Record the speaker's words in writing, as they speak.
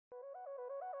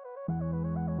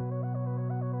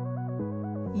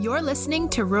You're listening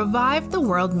to Revive the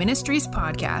World Ministries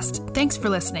podcast. Thanks for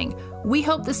listening. We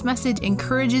hope this message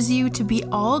encourages you to be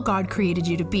all God created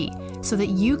you to be, so that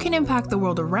you can impact the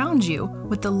world around you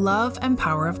with the love and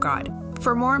power of God.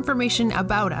 For more information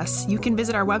about us, you can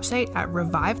visit our website at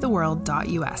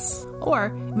revivetheworld.us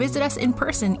or visit us in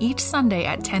person each Sunday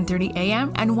at 10:30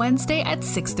 a.m. and Wednesday at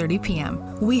 6:30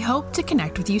 p.m. We hope to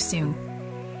connect with you soon.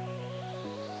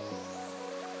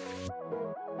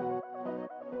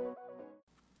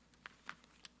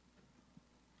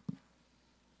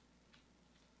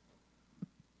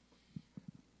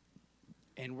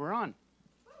 And we're on.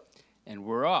 And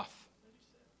we're off.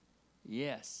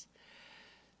 Yes.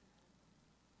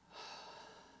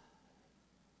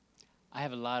 I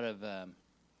have a lot of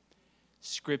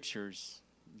scriptures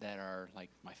that are like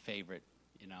my favorite.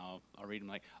 You know, I'll read them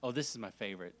like, oh, this is my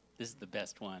favorite. This is the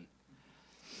best one.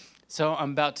 So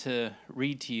I'm about to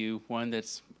read to you one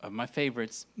that's of my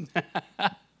favorites.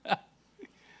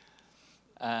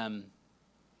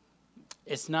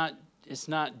 It's not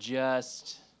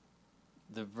just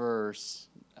the verse,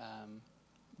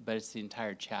 but it's the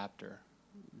entire chapter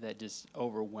that just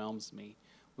overwhelms me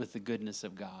with the goodness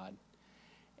of God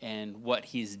and what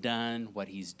he's done, what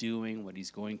he's doing, what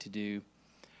he's going to do.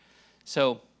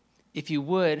 So if you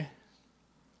would,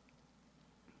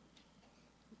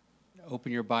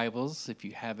 open your Bibles, if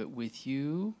you have it with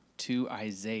you, to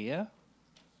Isaiah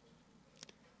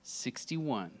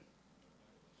 61.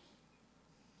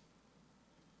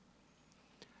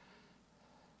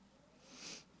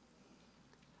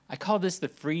 I call this the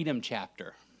freedom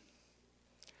chapter.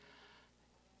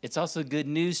 It's also a good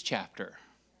news chapter.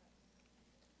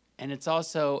 And it's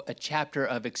also a chapter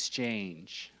of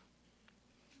exchange.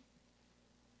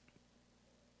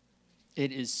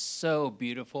 It is so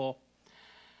beautiful.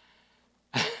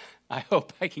 I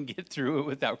hope I can get through it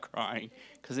without crying,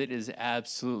 because it is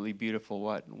absolutely beautiful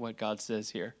what God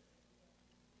says here.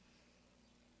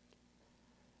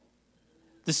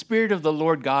 The Spirit of the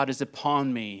Lord God is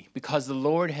upon me, because the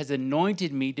Lord has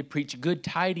anointed me to preach good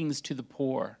tidings to the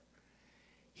poor.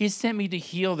 He has sent me to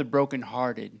heal the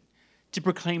brokenhearted, to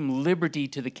proclaim liberty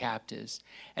to the captives,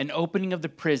 and opening of the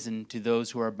prison to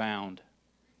those who are bound,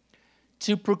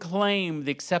 to proclaim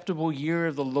the acceptable year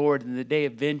of the Lord and the day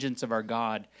of vengeance of our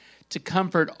God, to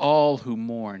comfort all who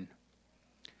mourn,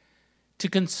 to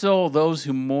console those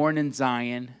who mourn in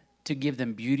Zion, to give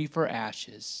them beauty for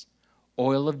ashes,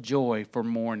 oil of joy for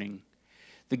mourning,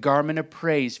 the garment of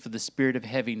praise for the spirit of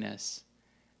heaviness,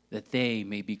 that they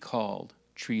may be called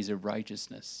trees of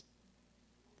righteousness,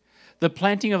 the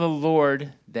planting of the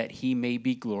Lord, that he may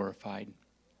be glorified.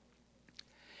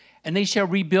 And they shall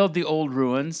rebuild the old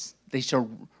ruins, they shall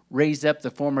raise up the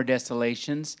former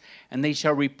desolations, and they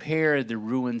shall repair the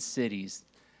ruined cities,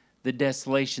 the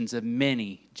desolations of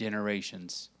many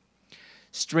generations.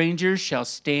 Strangers shall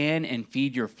stand and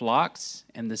feed your flocks,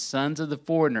 and the sons of the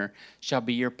foreigner shall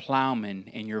be your plowmen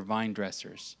and your vine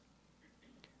dressers.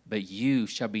 But you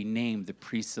shall be named the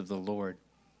priests of the Lord.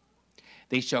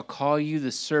 They shall call you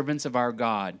the servants of our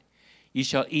God. You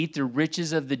shall eat the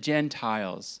riches of the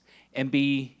Gentiles, and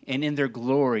in their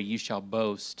glory you shall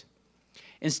boast.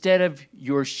 Instead of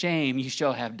your shame, you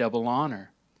shall have double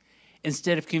honor.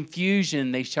 Instead of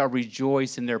confusion, they shall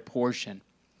rejoice in their portion.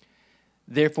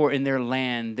 Therefore, in their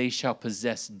land they shall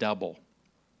possess double.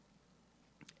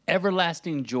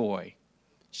 Everlasting joy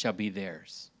shall be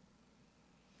theirs.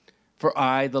 For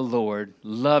I, the Lord,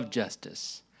 love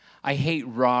justice. I hate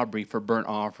robbery for burnt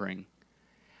offering.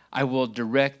 I will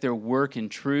direct their work in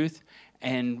truth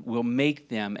and will make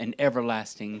them an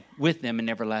everlasting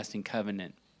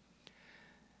covenant.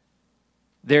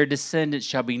 Their descendants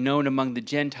shall be known among the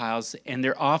Gentiles, and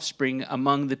their offspring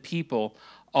among the people.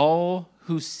 All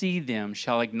who see them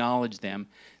shall acknowledge them,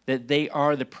 that they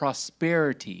are the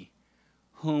prosperity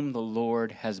whom the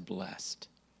Lord has blessed.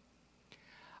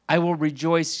 I will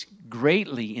rejoice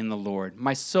greatly in the Lord.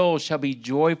 My soul shall be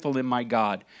joyful in my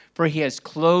God, for he has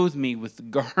clothed me with the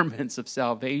garments of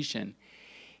salvation.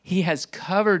 He has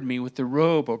covered me with the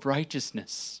robe of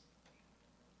righteousness.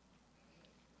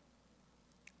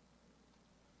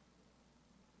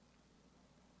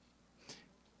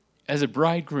 As a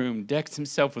bridegroom decks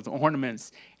himself with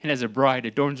ornaments, and as a bride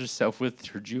adorns herself with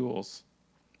her jewels.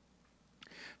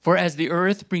 For as the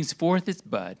earth brings forth its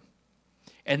bud,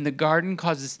 and the garden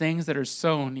causes things that are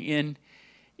sown in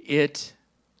it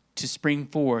to spring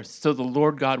forth, so the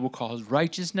Lord God will cause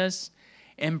righteousness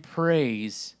and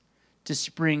praise to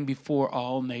spring before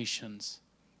all nations.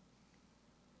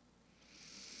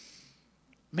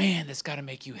 Man, that's got to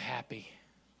make you happy.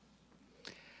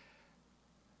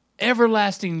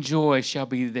 Everlasting joy shall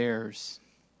be theirs.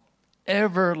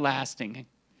 Everlasting.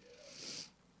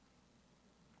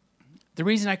 The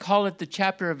reason I call it the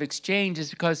chapter of exchange is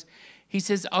because he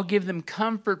says, I'll give them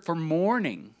comfort for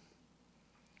mourning,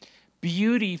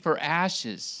 beauty for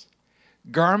ashes,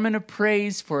 garment of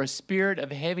praise for a spirit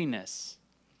of heaviness,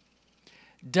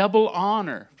 double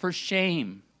honor for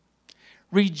shame,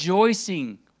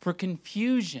 rejoicing for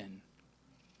confusion.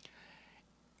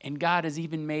 And God has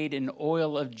even made an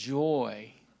oil of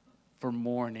joy for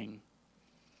mourning.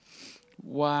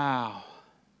 Wow.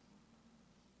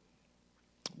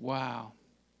 Wow.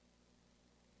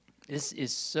 This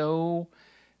is so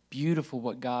beautiful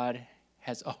what God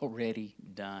has already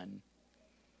done.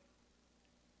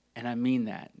 And I mean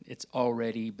that. It's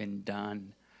already been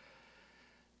done.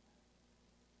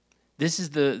 This is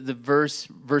the verse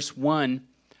 1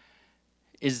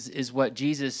 is what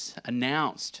Jesus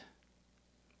announced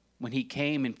when he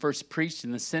came and first preached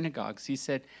in the synagogues. He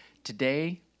said,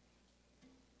 today,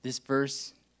 this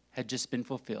verse had just been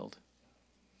fulfilled.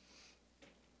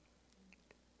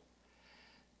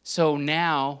 So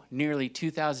now, nearly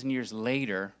 2,000 years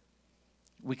later,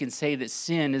 we can say that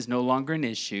sin is no longer an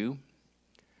issue.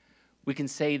 We can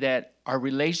say that our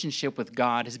relationship with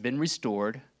God has been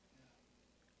restored.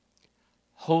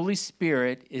 Holy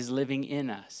Spirit is living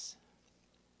in us.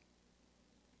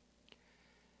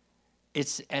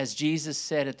 It's as Jesus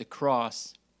said at the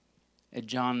cross, at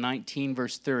John 19,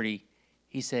 verse 30,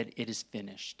 he said, it is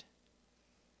finished.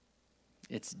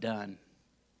 It's done.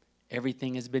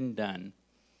 Everything has been done.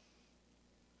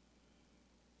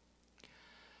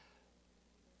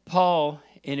 Paul,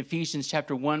 in Ephesians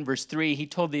chapter 1, verse 3, he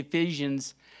told the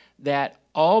Ephesians that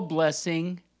all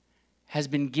blessing has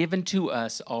been given to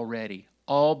us already.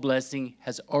 All blessing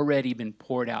has already been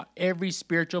poured out. Every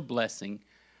spiritual blessing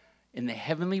in the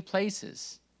heavenly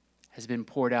places has been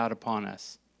poured out upon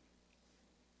us.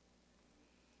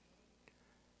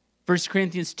 1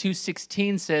 Corinthians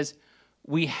 2:16 says,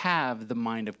 we have the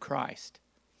mind of Christ.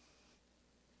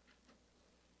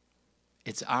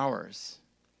 It's ours.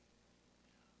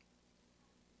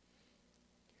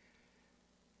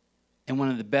 And one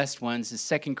of the best ones is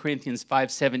 2 Corinthians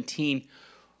 5:17.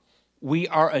 We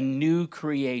are a new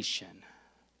creation.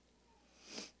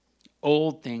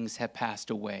 Old things have passed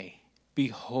away.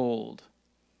 Behold,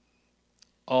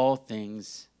 all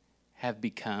things have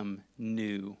become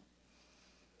new.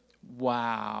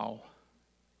 Wow.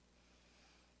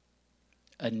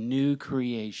 A new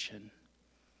creation.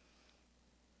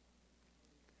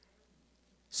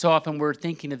 So often we're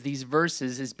thinking of these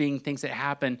verses as being things that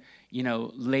happen,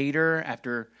 later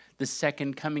after the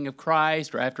second coming of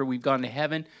Christ or after we've gone to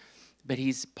heaven. But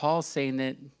Paul's saying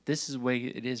that this is the way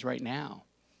it is right now.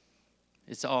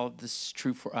 This is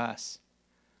true for us.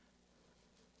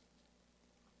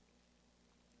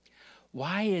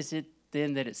 Why is it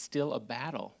then that it's still a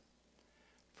battle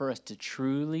for us to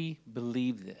truly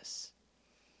believe this?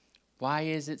 Why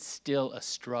is it still a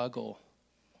struggle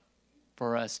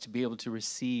for us to be able to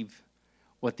receive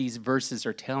what these verses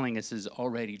are telling us is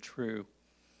already true?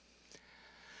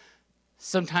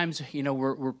 Sometimes,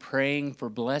 we're praying for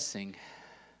blessing.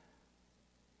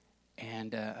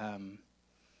 And, the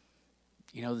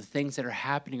things that are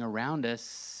happening around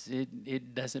us,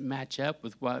 it doesn't match up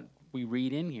with what we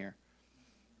read in here.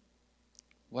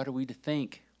 What are we to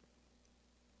think?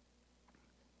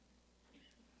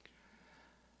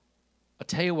 I'll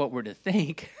tell you what we're to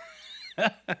think.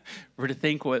 We're to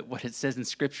think what it says in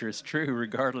Scripture is true,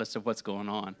 regardless of what's going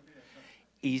on.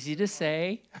 Easy to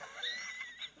say.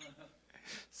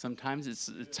 Sometimes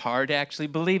it's hard to actually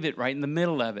believe it right in the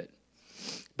middle of it.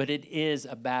 But it is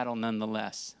a battle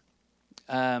nonetheless.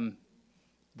 The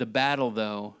battle,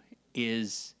 though,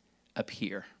 is up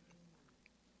here.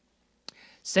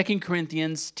 2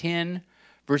 Corinthians 10,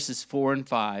 verses 4 and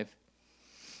 5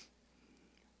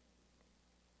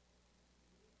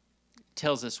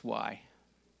 tells us why.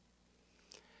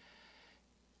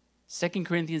 2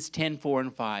 Corinthians 10, 4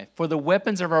 and 5. For the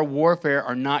weapons of our warfare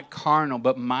are not carnal,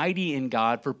 but mighty in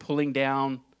God for pulling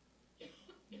down.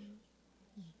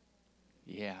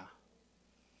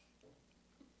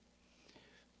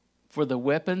 For the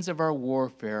weapons of our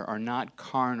warfare are not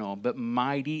carnal, but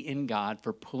mighty in God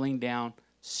for pulling down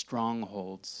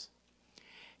strongholds,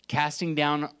 casting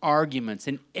down arguments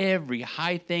and every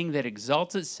high thing that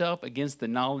exalts itself against the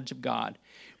knowledge of God,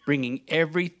 bringing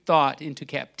every thought into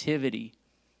captivity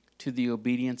to the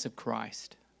obedience of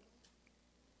Christ.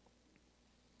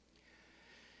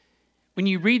 When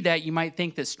you read that, you might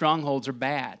think that strongholds are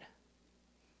bad.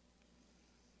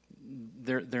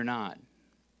 They're not.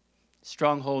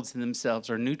 Strongholds in themselves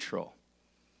are neutral.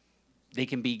 They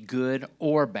can be good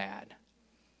or bad.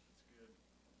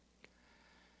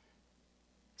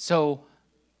 So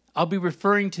I'll be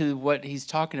referring to what he's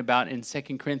talking about in 2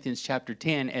 Corinthians chapter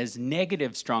 10 as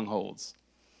negative strongholds.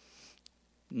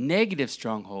 Negative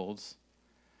strongholds,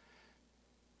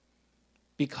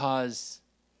 because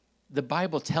the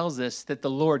Bible tells us that the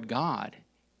Lord God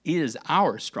is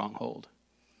our stronghold.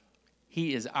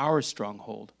 He is our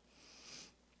stronghold.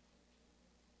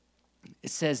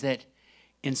 It says that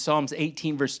in Psalms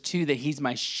 18, verse 2, that he's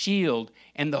my shield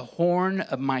and the horn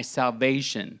of my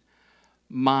salvation,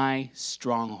 my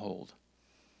stronghold.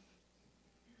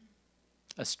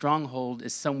 A stronghold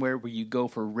is somewhere where you go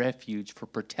for refuge, for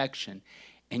protection,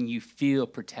 and you feel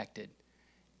protected.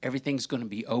 Everything's going to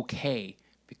be okay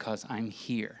because I'm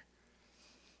here.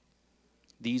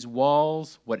 These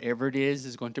walls, whatever it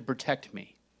is going to protect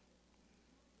me.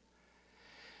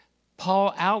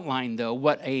 Paul outlined, though,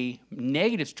 what a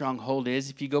negative stronghold is.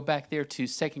 If you go back there to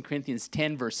 2 Corinthians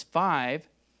 10, verse 5,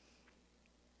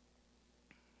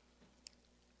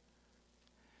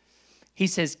 he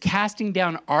says, casting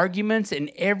down arguments and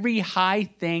every high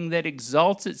thing that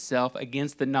exalts itself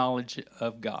against the knowledge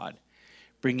of God,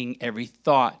 bringing every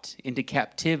thought into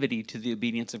captivity to the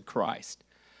obedience of Christ.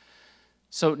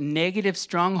 So negative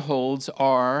strongholds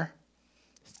are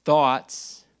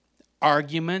thoughts,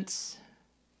 arguments,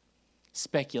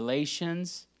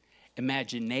 speculations,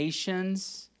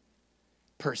 imaginations,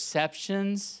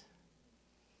 perceptions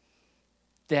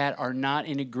that are not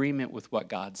in agreement with what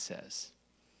God says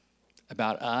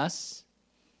about us,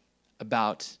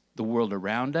 about the world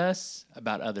around us,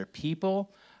 about other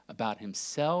people, about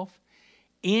himself,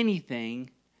 anything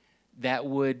that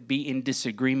would be in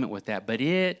disagreement with that. But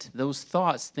those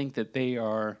thoughts think that they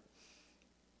are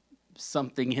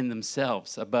something in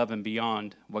themselves above and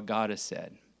beyond what God has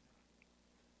said.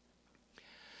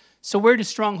 So where do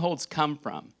strongholds come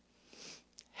from?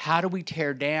 How do we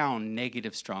tear down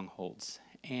negative strongholds?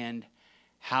 And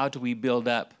how do we build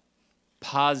up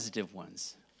positive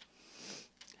ones?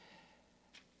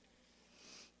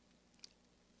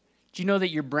 Do you know that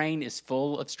your brain is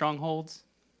full of strongholds?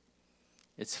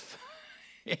 It's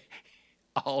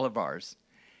all of ours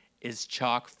is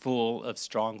chock full of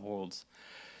strongholds.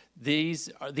 These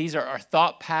are our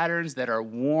thought patterns that are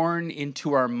worn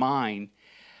into our mind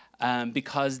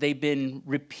because they've been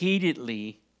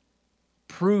repeatedly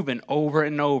proven over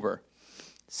and over.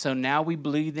 So now we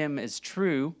believe them as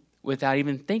true without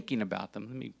even thinking about them.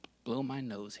 Let me blow my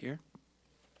nose here.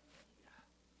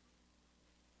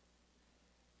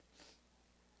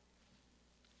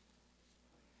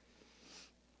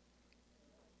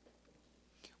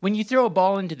 When you throw a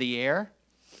ball into the air,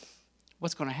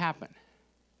 what's going to happen?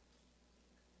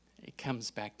 It comes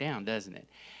back down, doesn't it?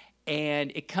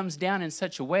 And it comes down in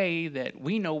such a way that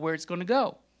we know where it's going to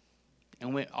go.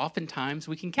 And oftentimes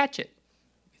we can catch it.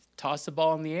 Toss the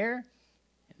ball in the air,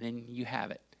 and then you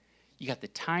have it. You got the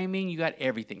timing, you got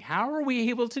everything. How are we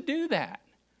able to do that?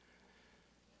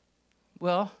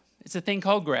 Well, it's a thing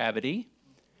called gravity.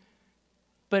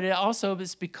 But it also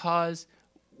is because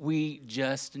we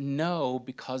just know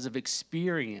because of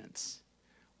experience.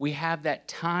 We have that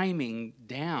timing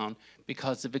down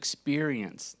because of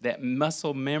experience, that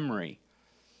muscle memory.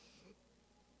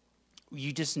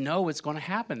 You just know it's going to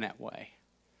happen that way.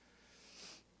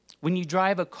 When you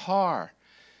drive a car,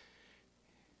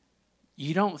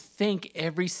 you don't think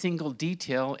every single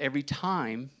detail every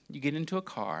time you get into a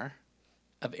car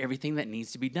of everything that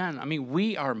needs to be done. I mean,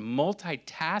 we are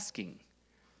multitasking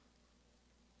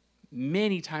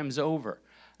many times over.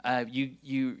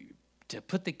 You to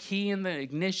put the key in the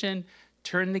ignition,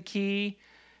 turn the key,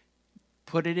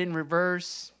 put it in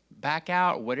reverse, back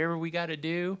out, whatever we got to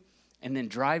do, and then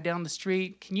drive down the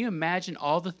street. Can you imagine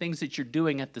all the things that you're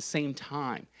doing at the same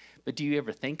time? But do you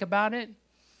ever think about it?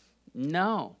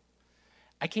 No.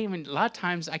 A lot of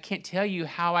times I can't tell you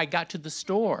how I got to the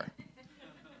store.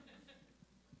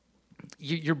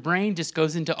 Your brain just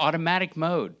goes into automatic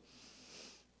mode.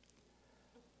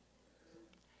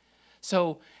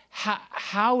 So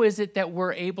how is it that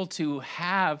we're able to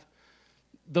have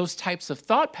those types of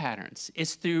thought patterns?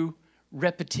 It's through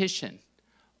repetition,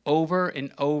 over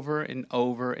and over and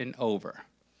over and over.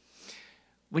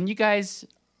 When you guys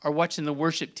are watching the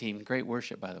worship team, great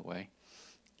worship, by the way.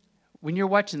 When you're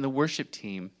watching the worship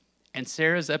team and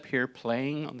Sarah's up here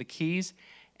playing on the keys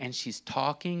and she's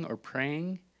talking or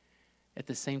praying at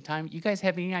the same time, you guys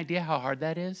have any idea how hard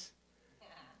that is?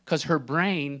 Because her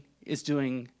brain is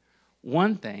doing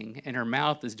one thing and her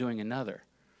mouth is doing another.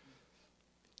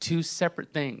 Two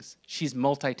separate things. She's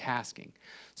multitasking.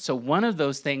 So one of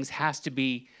those things has to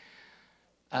be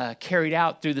carried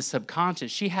out through the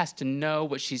subconscious. She has to know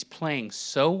what she's playing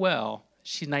so well,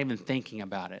 she's not even thinking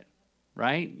about it,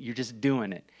 right? You're just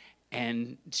doing it.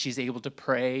 And she's able to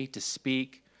pray, to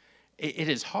speak, It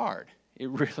is hard. It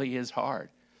really is hard.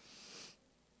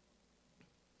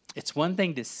 It's one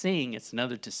thing to sing, it's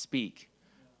another to speak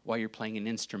while you're playing an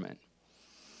instrument.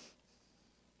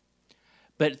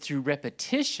 But through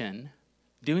repetition,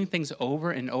 doing things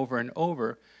over and over and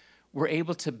over, we're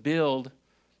able to build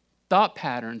thought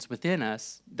patterns within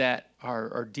us that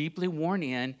are deeply worn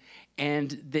in,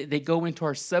 and they go into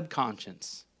our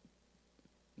subconscious.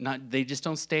 They just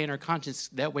don't stay in our conscience.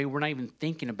 That way we're not even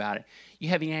thinking about it. You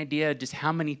have any idea just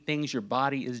how many things your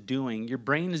body is doing, your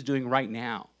brain is doing right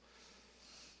now?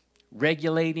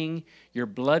 Regulating your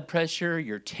blood pressure,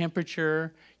 your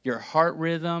temperature, your heart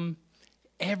rhythm,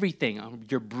 everything.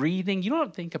 Your breathing. You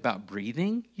don't think about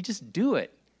breathing. You just do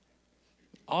it.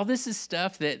 All this is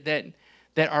stuff that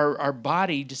our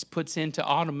body just puts into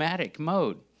automatic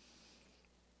mode.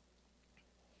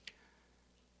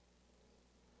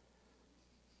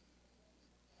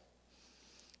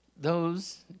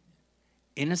 Those,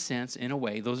 in a sense, in a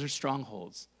way, those are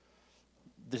strongholds.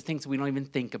 They're things we don't even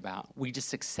think about. We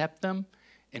just accept them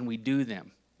and we do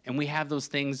them. And we have those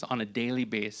things on a daily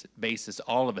basis.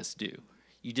 All of us do.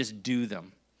 You just do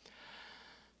them.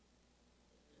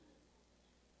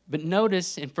 But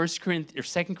notice in 2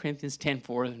 Corinthians 10,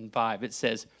 4 and 5, it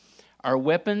says, our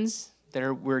weapons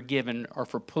that we're given are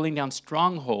for pulling down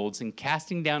strongholds and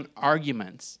casting down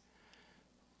arguments,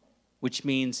 which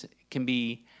means it can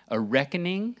be a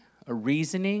reckoning, a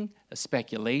reasoning, a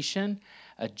speculation,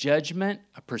 a judgment,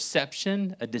 a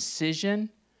perception, a decision.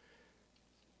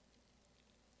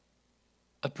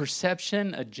 A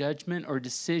perception, a judgment, or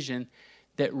decision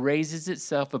that raises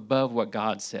itself above what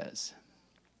God says.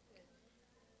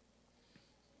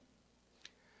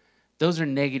 Those are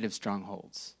negative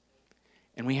strongholds.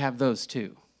 And we have those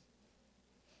too.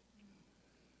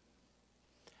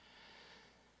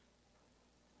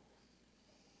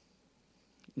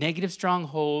 Negative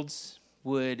strongholds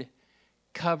would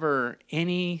cover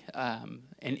any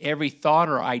and every thought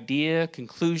or idea,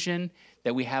 conclusion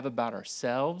that we have about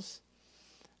ourselves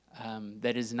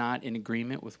that is not in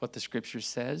agreement with what the Scripture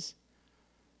says.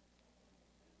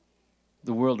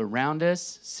 The world around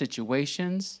us,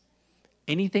 situations,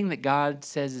 anything that God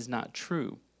says is not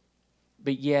true.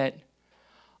 But yet,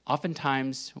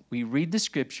 oftentimes we read the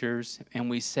Scriptures and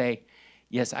we say,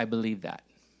 yes, I believe that.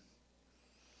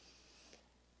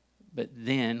 But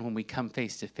then when we come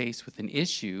face to face with an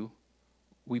issue,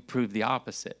 we prove the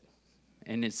opposite.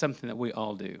 And it's something that we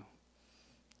all do.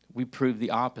 We prove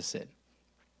the opposite.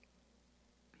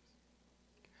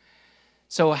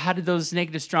 So how did those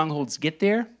negative strongholds get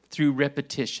there? Through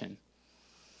repetition.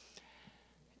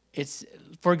 It's,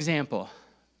 for example,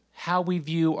 how we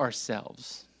view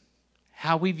ourselves.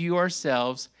 How we view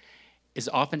ourselves is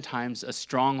oftentimes a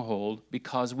stronghold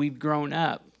because we've grown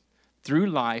up through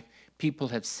life. People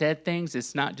have said things.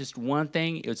 It's not just one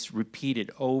thing. It's repeated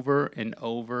over and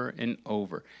over and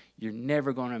over. You're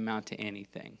never going to amount to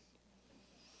anything.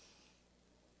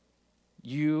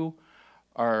 You're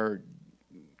going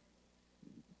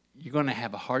to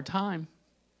have a hard time.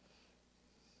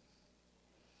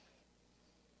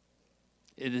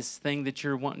 This thing that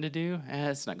you're wanting to do,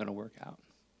 it's not going to work out.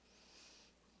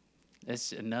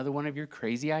 That's another one of your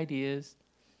crazy ideas.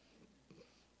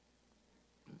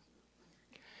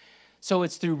 So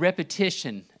it's through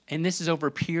repetition, and this is over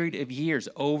a period of years,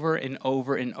 over and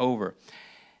over and over.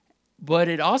 But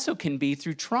it also can be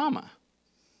through trauma.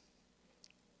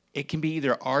 It can be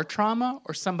either our trauma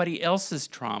or somebody else's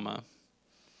trauma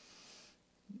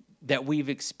that we've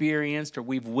experienced or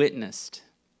we've witnessed.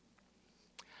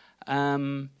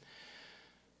 For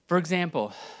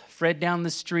example, Fred down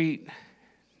the street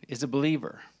is a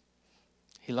believer.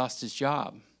 He lost his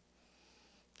job.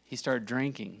 He started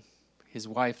drinking. His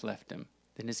wife left him.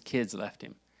 Then his kids left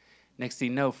him. Next thing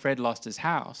you know, Fred lost his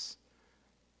house.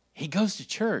 He goes to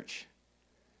church.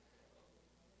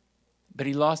 But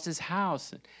he lost his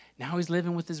house. Now he's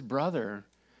living with his brother.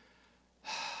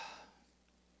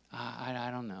 I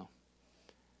don't know.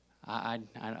 I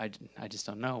just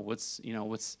don't know what's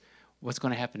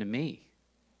going to happen to me.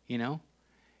 You know,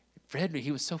 Fred,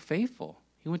 he was so faithful.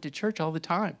 He went to church all the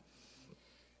time.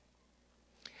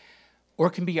 Or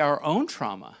it can be our own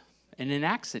trauma in an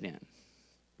accident.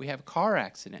 We have a car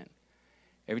accident.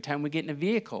 Every time we get in a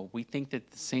vehicle, we think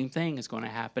that the same thing is going to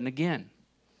happen again.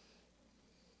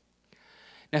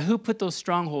 Now, who put those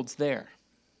strongholds there?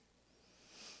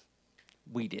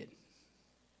 We did.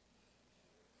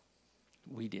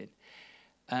 We did.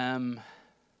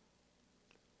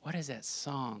 What is that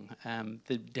song?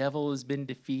 The devil has been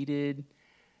defeated.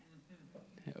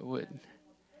 What?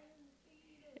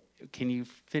 Can you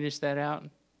finish that out?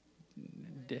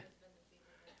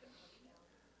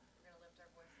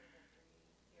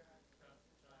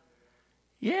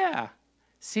 Yeah.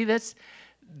 See, that's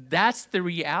the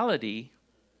reality.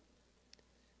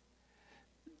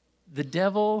 The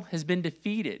devil has been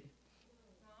defeated.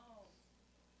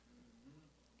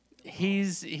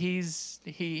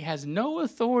 He has no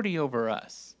authority over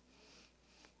us.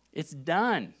 It's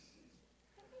done.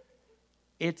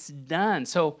 It's done.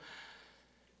 So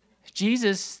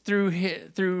Jesus, through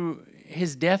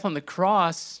his death on the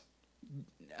cross,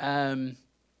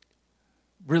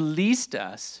 released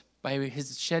us by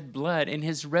his shed blood, and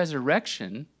his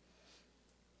resurrection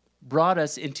brought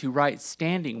us into right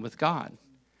standing with God.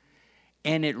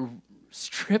 And it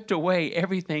stripped away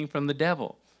everything from the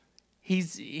devil.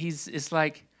 It's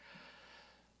like,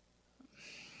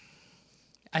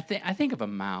 I think of a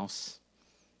mouse.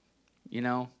 You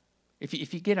know,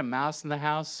 if you get a mouse in the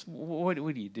house, what do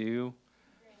you do?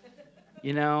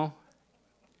 You know,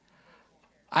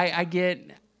 I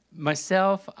get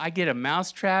a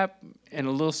mouse trap and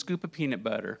a little scoop of peanut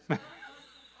butter.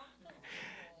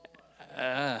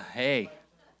 Hey,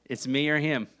 it's me or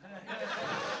him.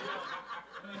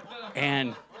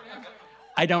 And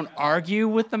I don't argue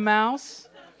with the mouse.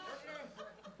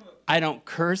 I don't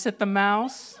curse at the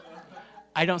mouse.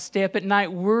 I don't stay up at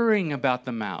night worrying about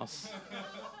the mouse.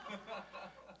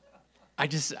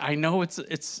 I know it's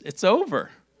over.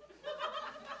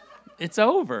 It's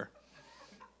over.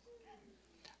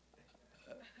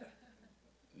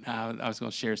 I was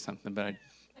going to share something, but I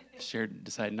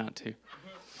decided not to.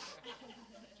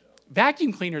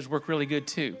 Vacuum cleaners work really good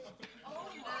too.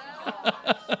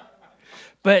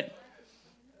 But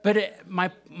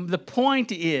the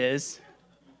point is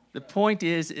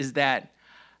that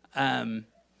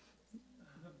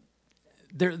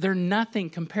they're nothing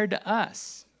compared to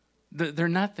us. They're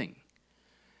nothing,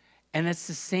 and it's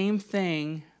the same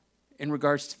thing in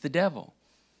regards to the devil.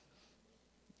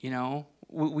 You know,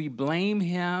 we blame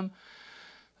him.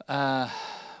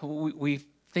 We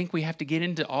think we have to get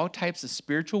into all types of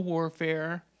spiritual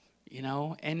warfare. You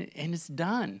know, and it's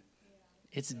done.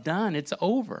 It's done. It's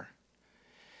over.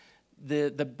 The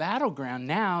battleground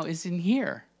now is in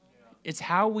here. It's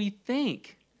how we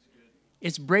think.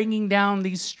 It's breaking down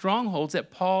these strongholds that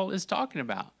Paul is talking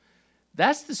about.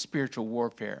 That's the spiritual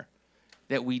warfare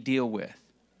that we deal with.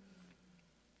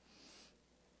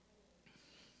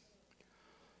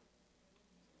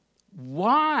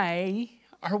 Why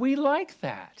are we like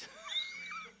that?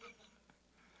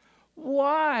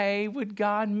 Why would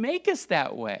God make us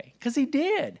that way? Because he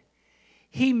did.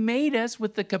 He made us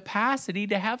with the capacity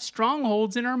to have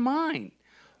strongholds in our mind.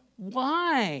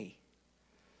 Why?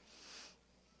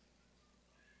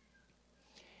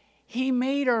 He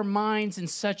made our minds in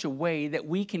such a way that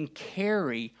we can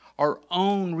carry our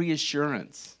own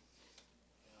reassurance.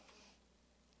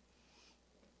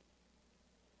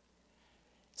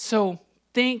 So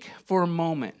think for a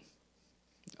moment,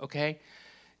 okay?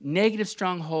 Negative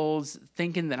strongholds,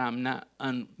 thinking that I'm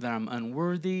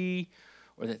unworthy,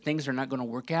 or that things are not going to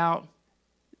work out.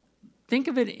 Think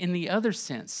of it in the other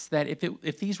sense, that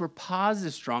if these were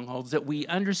positive strongholds, that we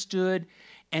understood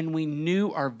and we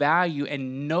knew our value,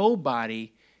 and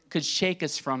nobody could shake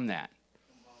us from that.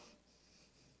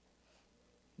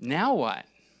 Now what?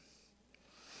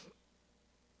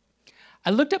 I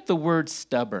looked up the word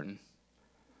stubborn.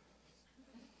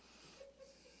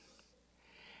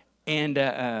 And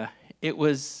it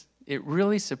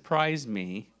really surprised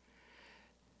me.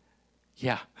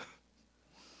 Yeah.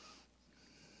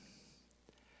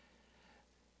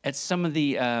 At some of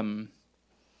the,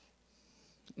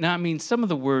 some of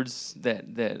the words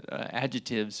that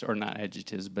adjectives, or not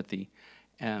adjectives, but the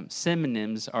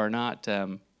synonyms are not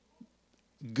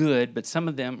good, but some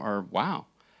of them are, wow.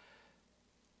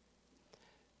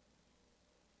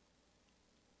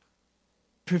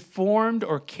 Performed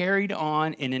or carried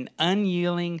on in an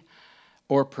unyielding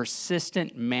or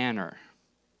persistent manner.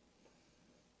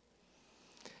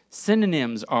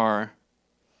 Synonyms are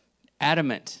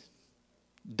adamant,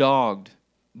 dogged,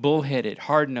 bullheaded,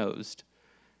 hard-nosed,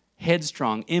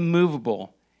 headstrong,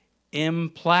 immovable,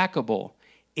 implacable,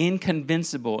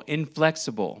 inconvincible,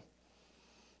 inflexible,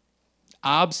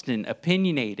 obstinate,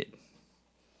 opinionated,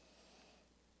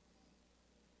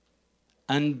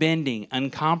 unbending,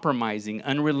 uncompromising,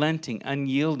 unrelenting,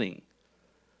 unyielding.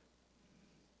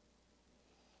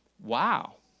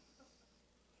 Wow.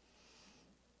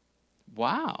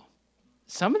 Wow.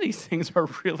 Some of these things are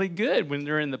really good when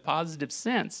they're in the positive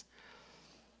sense.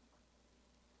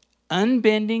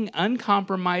 Unbending,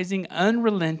 uncompromising,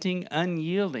 unrelenting,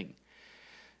 unyielding.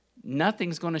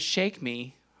 Nothing's going to shake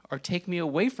me or take me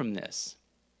away from this.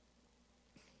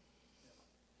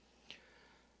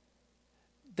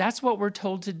 That's what we're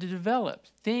told to develop.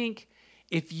 Think,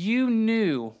 if you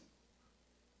knew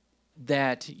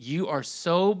that you are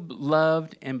so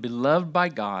loved and beloved by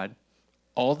God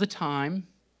all the time,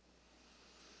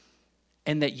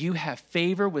 and that you have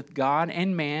favor with God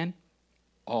and man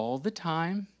all the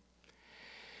time,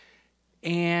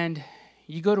 and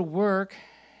you go to work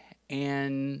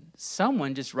and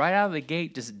someone just right out of the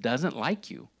gate just doesn't like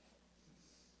you.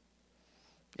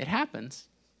 It happens.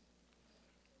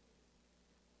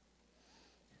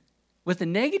 With a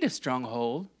negative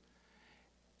stronghold,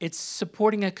 it's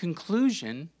supporting a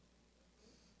conclusion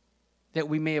that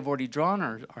we may have already drawn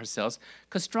ourselves,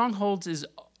 because strongholds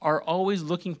are always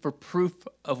looking for proof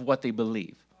of what they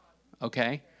believe,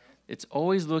 okay? It's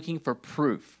always looking for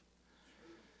proof.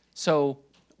 So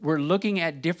we're looking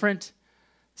at different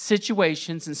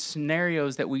situations and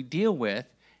scenarios that we deal with,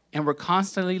 and we're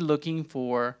constantly looking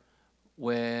for,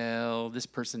 well, this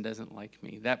person doesn't like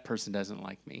me, that person doesn't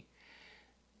like me.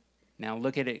 Now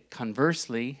look at it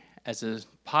conversely as a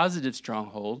positive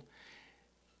stronghold.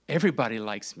 Everybody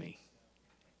likes me.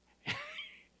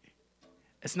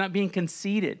 It's not being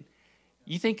conceited.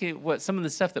 You think what some of the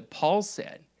stuff that Paul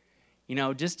said,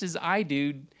 just as I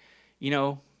do,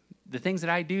 the things that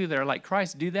I do that are like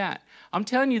Christ, do that. I'm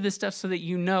telling you this stuff so that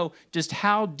you know just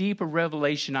how deep a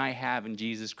revelation I have in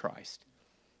Jesus Christ.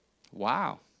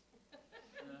 Wow.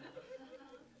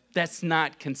 That's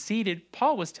not conceited.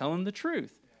 Paul was telling the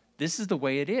truth. This is the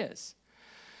way it is.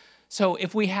 So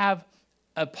if we have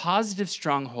a positive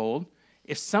stronghold,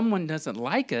 if someone doesn't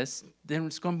like us, then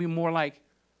it's going to be more like,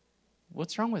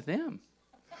 what's wrong with them?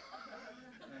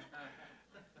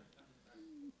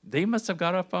 They must have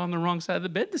got up on the wrong side of the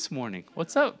bed this morning.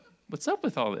 What's up? What's up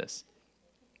with all this?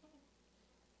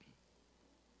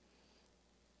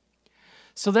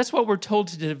 So that's what we're told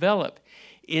to develop,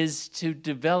 is to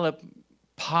develop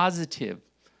positive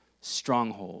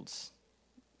strongholds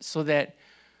so that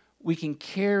we can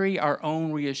carry our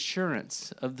own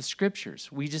reassurance of the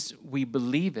Scriptures. We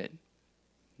believe it.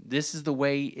 This is the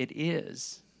way it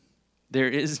is. There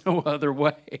is no other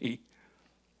way.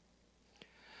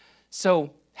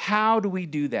 So how do we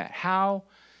do that? How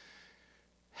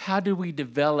do we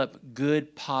develop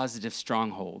good, positive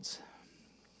strongholds?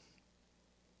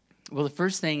 Well, the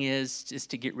first thing is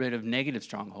to get rid of negative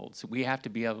strongholds. We have to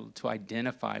be able to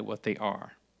identify what they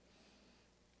are.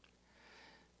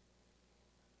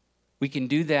 We can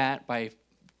do that by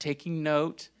taking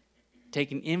note,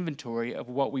 taking inventory of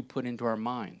what we put into our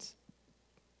minds.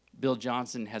 Bill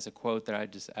Johnson has a quote that I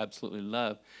just absolutely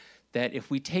love, that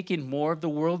if we take in more of the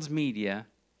world's media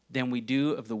than we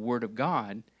do of the Word of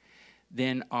God,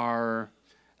 then our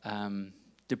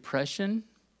depression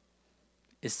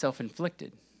is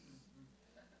self-inflicted.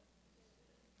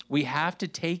 We have to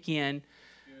take in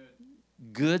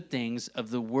good things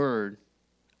of the Word,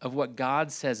 of what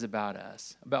God says about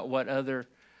us, about what other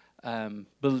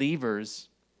believers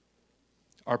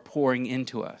are pouring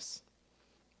into us.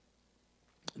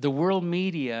 The world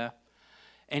media,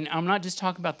 and I'm not just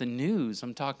talking about the news,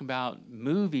 I'm talking about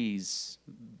movies,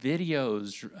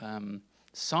 videos,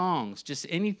 songs, just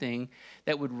anything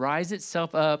that would rise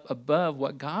itself up above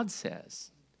what God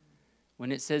says.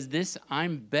 When it says this,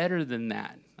 I'm better than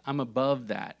that, I'm above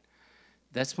that,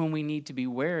 that's when we need to be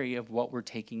wary of what we're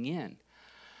taking in.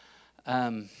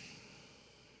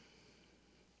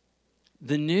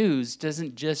 The news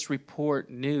doesn't just report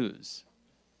news.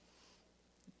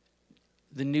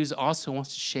 The news also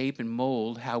wants to shape and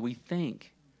mold how we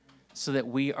think so that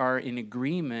we are in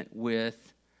agreement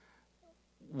with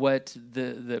what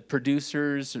the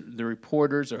producers, the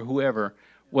reporters, or whoever,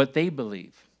 what they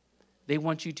believe. They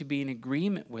want you to be in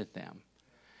agreement with them.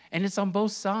 And it's on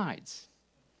both sides.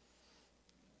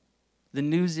 The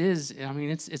news is,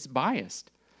 it's biased.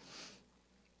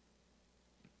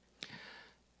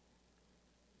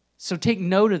 So take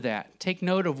note of that. Take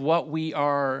note of what we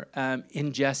are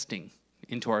ingesting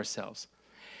into ourselves.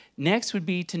 Next would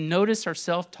be to notice our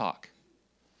self-talk.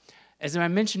 As I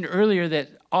mentioned earlier, that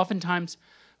oftentimes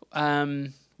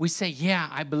we say, yeah,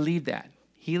 I believe that.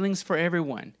 Healing's for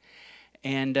everyone.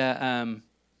 And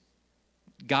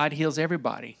God heals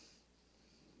everybody.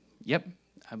 Yep,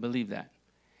 I believe that.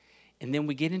 And then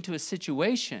we get into a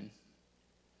situation,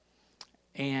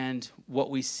 and what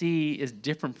we see is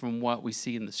different from what we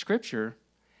see in the Scripture.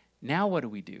 Now what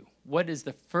do? What is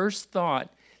the first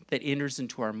thought that enters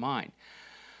into our mind?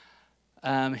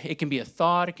 It can be a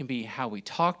thought. It can be how we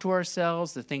talk to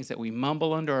ourselves, the things that we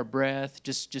mumble under our breath,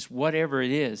 just whatever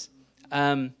it is.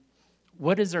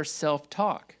 What is our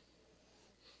self-talk?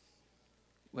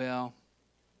 Well,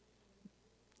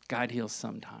 God heals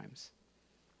sometimes.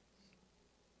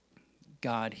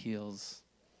 God heals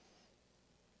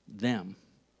them.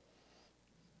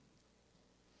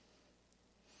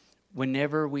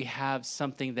 whenever we have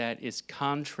something that is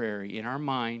contrary in our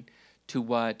mind to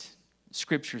what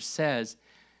Scripture says,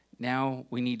 now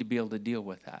we need to be able to deal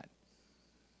with that.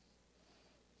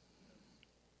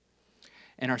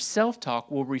 And our self-talk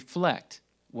will reflect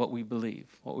what we believe,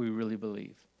 what we really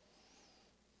believe.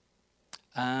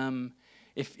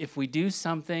 If we do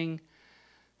something,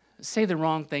 say the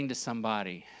wrong thing to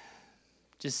somebody,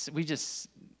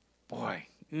 boy,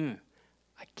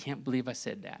 I can't believe I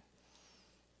said that.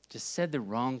 Just said the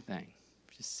wrong thing.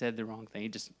 Just said the wrong thing.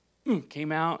 It just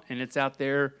came out, and it's out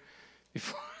there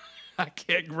before I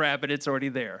can't grab it. It's already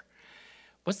there.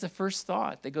 What's the first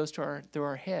thought that goes through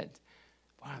our head?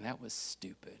 Wow, that was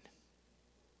stupid.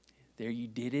 There you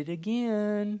did it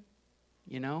again.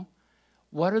 You know?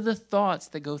 What are the thoughts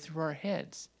that go through our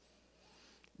heads?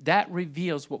 That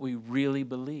reveals what we really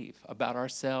believe about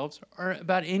ourselves or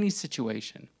about any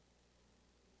situation.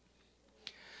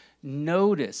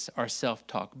 Notice our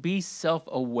self-talk. Be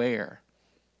self-aware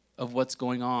of what's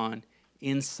going on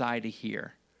inside of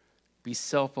here. Be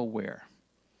self-aware.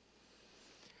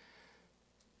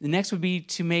 The next would be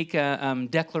to make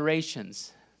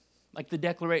declarations, like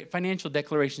the financial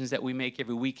declarations that we make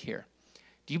every week here.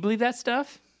 Do you believe that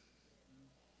stuff?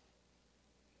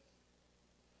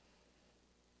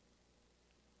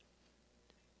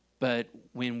 But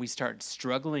when we start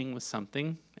struggling with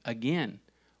something, again,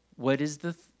 what is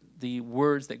the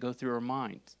words that go through our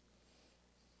minds?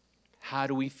 How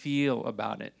do we feel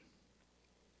about it?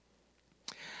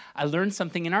 I learned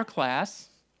something in our class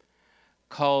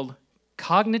called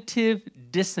cognitive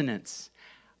dissonance.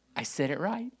 I said it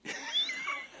right.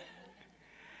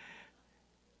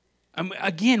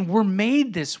 Again, we're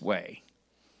made this way.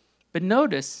 But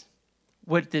notice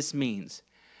what this means.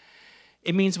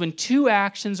 It means when two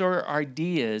actions or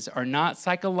ideas are not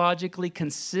psychologically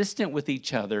consistent with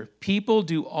each other, people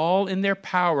do all in their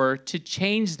power to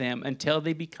change them until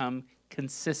they become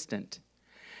consistent.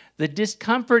 The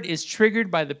discomfort is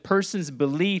triggered by the person's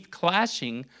belief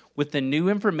clashing with the new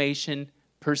information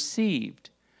perceived,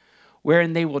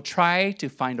 wherein they will try to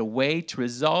find a way to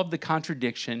resolve the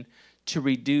contradiction to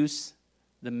reduce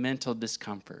the mental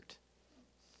discomfort.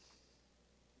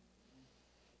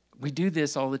 We do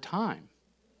this all the time.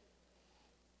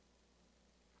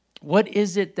 What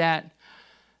is it that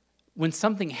when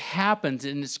something happens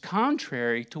and it's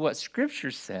contrary to what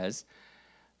Scripture says,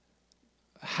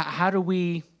 how do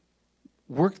we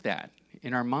work that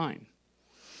in our mind?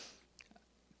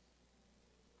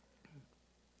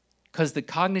 Because the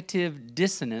cognitive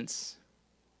dissonance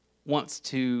wants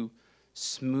to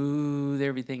smooth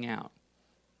everything out,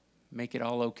 make it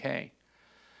all okay.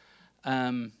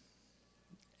 And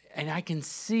I can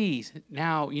see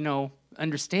now,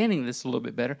 understanding this a little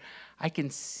bit better, I can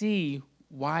see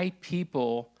why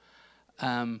people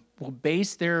will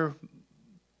base their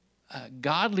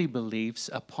godly beliefs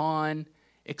upon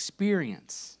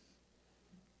experience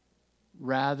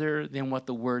rather than what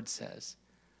the Word says.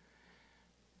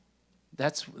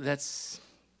 That's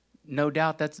no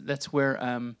doubt. That's where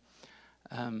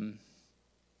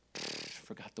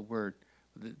forgot the word.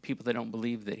 The people that don't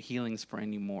believe that healing's for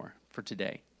anymore for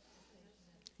today.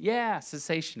 Yeah,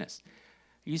 cessationist.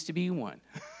 Used to be one.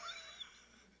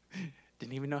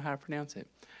 Didn't even know how to pronounce it.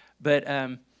 But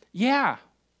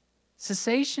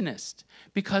cessationist.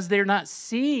 Because they're not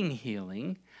seeing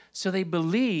healing, so they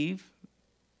believe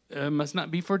it must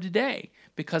not be for today.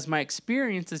 Because my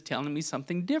experience is telling me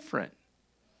something different.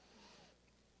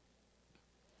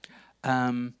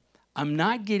 I'm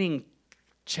not getting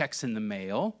checks in the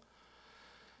mail.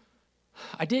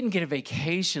 I didn't get a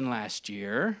vacation last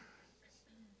year.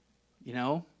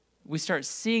 We start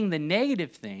seeing the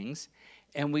negative things,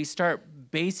 and we start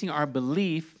basing our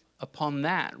belief upon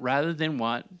that rather than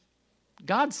what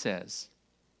God says.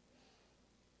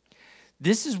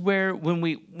 This is where, when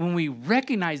we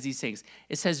recognize these things,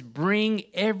 it says, bring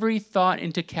every thought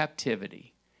into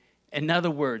captivity. In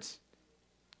other words,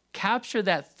 capture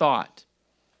that thought,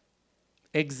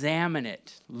 examine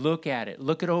it, look at it,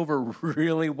 look it over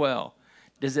really well.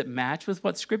 Does it match with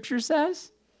what Scripture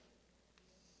says?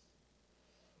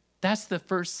 That's the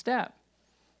first step,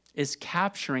 is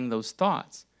capturing those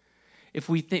thoughts. If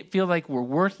we feel like we're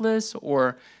worthless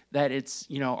or that it's,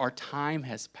 our time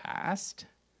has passed,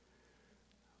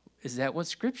 is that what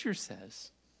Scripture says?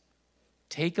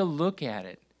 Take a look at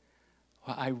it.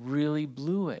 Well, I really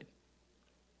blew it.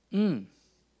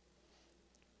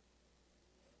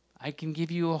 I can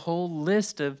give you a whole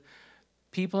list of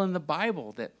people in the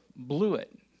Bible that blew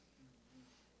it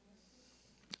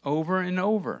over and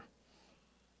over.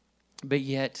 But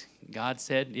yet, God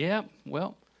said,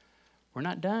 we're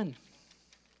not done.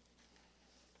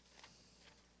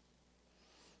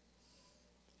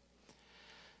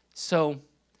 So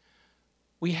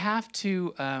we have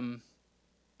to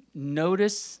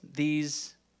notice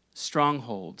these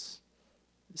strongholds,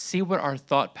 see what our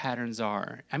thought patterns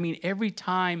are. I mean, every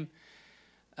time,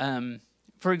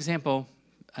 for example,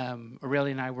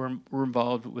 Aurelia and I were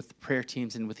involved with prayer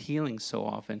teams and with healing so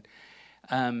often.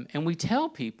 And we tell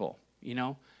people,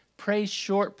 pray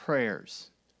short prayers.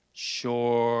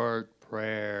 Short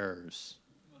prayers.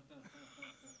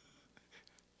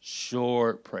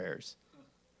 Short prayers.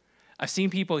 I've seen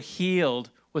people healed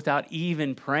without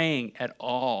even praying at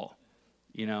all,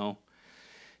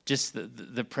 Just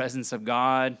the presence of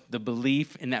God, the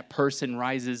belief in that person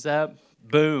rises up,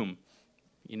 boom,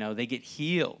 they get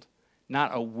healed. Not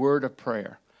a word of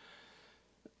prayer.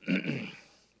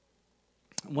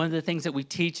 One of the things that we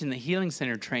teach in the Healing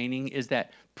Center training is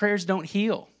that prayers don't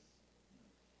heal.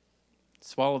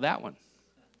 Swallow that one.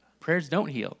 Prayers don't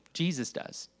heal. Jesus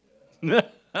does.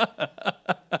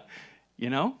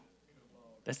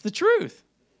 That's the truth.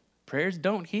 Prayers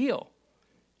don't heal.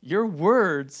 Your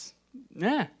words,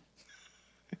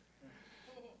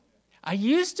 I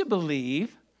used to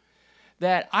believe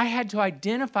that I had to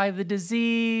identify the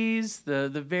disease, the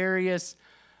various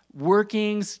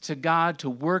workings to God to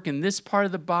work in this part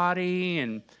of the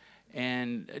body,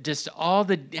 and just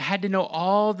had to know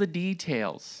all the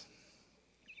details.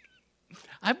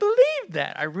 I believed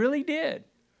that. I really did.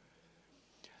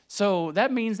 So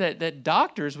that means that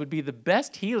doctors would be the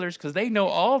best healers because they know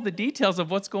all the details of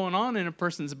what's going on in a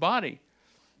person's body.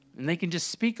 And they can just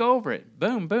speak over it.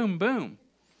 Boom, boom, boom.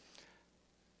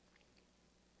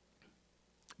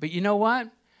 But you know what?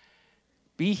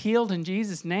 Be healed in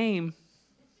Jesus' name.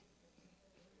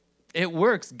 It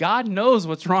works. God knows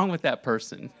what's wrong with that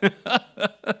person.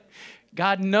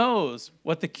 God knows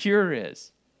what the cure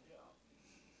is.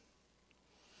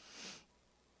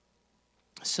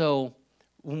 So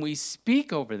when we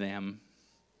speak over them,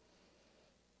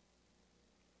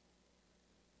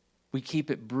 we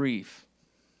keep it brief.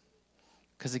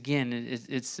 Because again,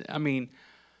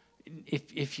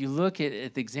 if you look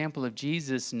at the example of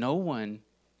Jesus,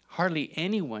 hardly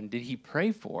anyone did he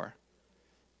pray for.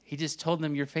 He just told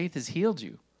them, your faith has healed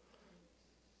you.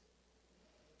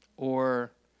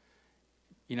 Or,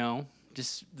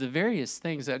 just the various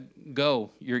things that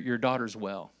go, your daughter's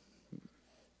well.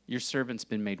 Your servant's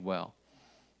been made well.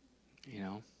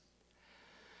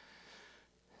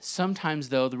 Sometimes,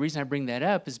 though, the reason I bring that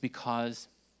up is because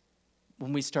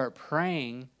when we start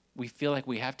praying, we feel like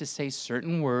we have to say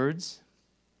certain words.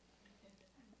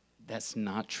 That's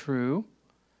not true.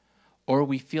 Or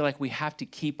we feel like we have to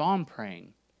keep on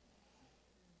praying.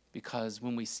 Because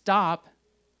when we stop,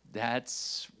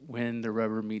 that's when the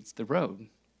rubber meets the road.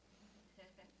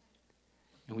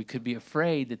 And we could be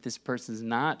afraid that this person's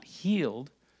not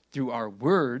healed through our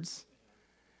words.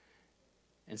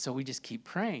 And so we just keep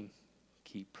praying,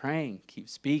 keep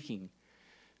speaking.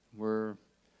 We're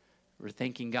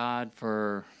thanking God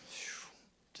for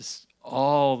just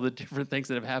all the different things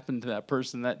that have happened to that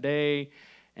person that day.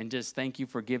 And just thank you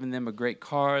for giving them a great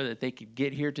car that they could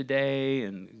get here today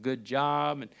and a good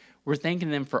job. And we're thanking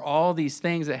them for all these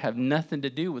things that have nothing to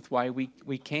do with why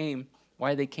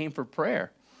they came for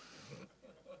prayer.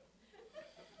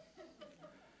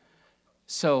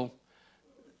 So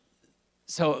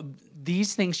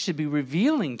these things should be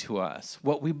revealing to us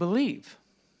what we believe.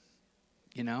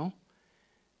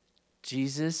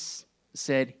 Jesus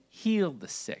said, heal the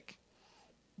sick,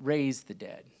 raise the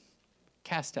dead,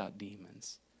 cast out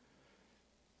demons.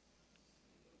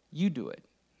 You do it.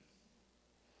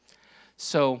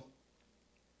 So,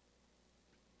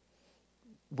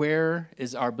 where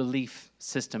is our belief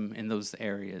system in those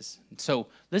areas? So,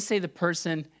 let's say the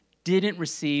person didn't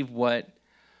receive what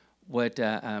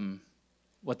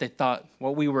they thought,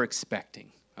 what we were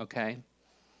expecting, okay?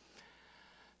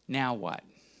 Now what?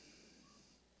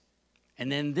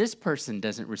 And then this person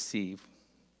doesn't receive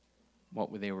what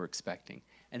they were expecting.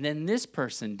 And then this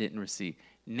person didn't receive.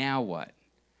 Now what?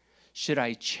 Should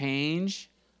I change?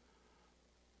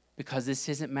 Because this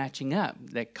isn't matching up.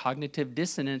 That cognitive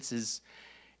dissonance is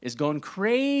going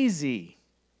crazy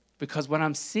because what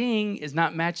I'm seeing is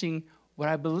not matching what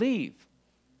I believe.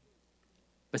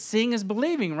 But seeing is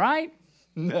believing, right?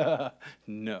 No.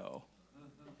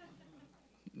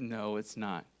 No, it's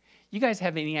not. You guys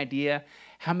have any idea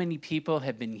how many people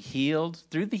have been healed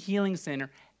through the Healing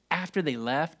Center after they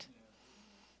left?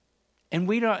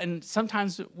 And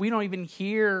sometimes we don't even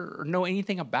hear or know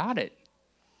anything about it.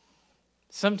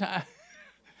 Sometimes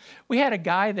we had a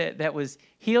guy that was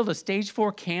healed of stage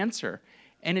 4 cancer,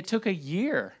 and it took a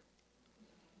year.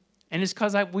 And it's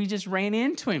because we just ran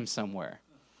into him somewhere.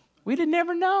 We'd have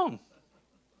never known.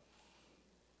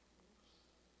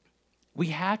 We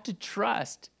have to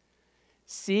trust.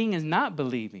 Seeing is not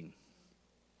believing.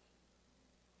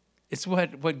 It's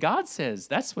what God says.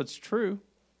 That's what's true.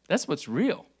 That's what's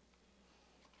real.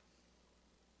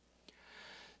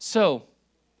 So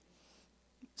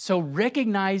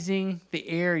recognizing the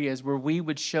areas where we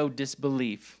would show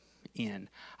disbelief in.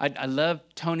 I love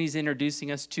Tony's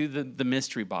introducing us to the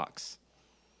mystery box.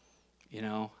 You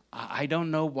know, I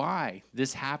don't know why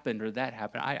this happened or that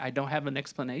happened. I don't have an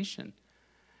explanation.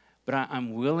 But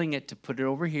I'm willing to put it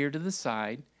over here to the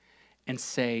side and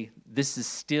say, this is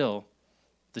still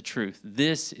the truth.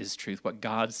 This is truth. What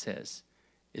God says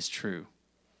is true.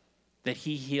 That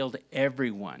he healed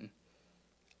everyone.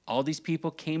 All these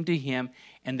people came to him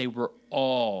and they were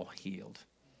all healed.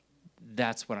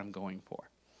 That's what I'm going for.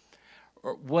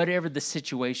 Or whatever the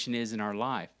situation is in our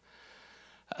life.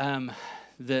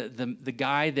 The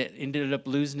guy that ended up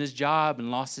losing his job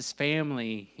and lost his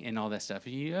family and all that stuff.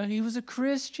 He was a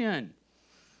Christian.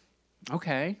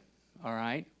 Okay, all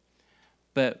right.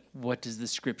 But what does the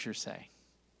scripture say?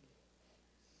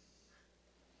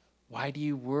 Why do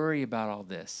you worry about all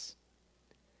this?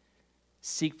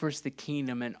 Seek first the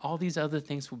kingdom, and all these other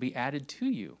things will be added to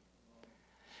you.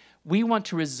 We want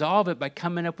to resolve it by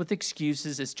coming up with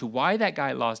excuses as to why that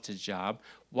guy lost his job,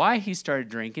 why he started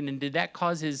drinking, and did that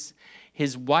cause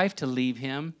his wife to leave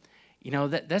him. You know,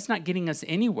 that's not getting us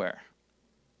anywhere.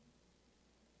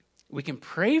 We can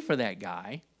pray for that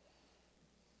guy,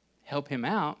 help him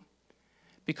out,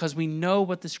 because we know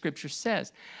what the scripture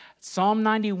says. Psalm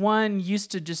 91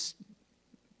 used to just,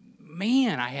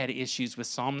 man, I had issues with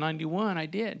Psalm 91. I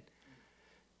did.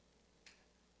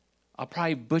 I'll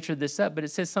probably butcher this up, but it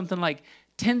says something like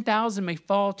 10,000 may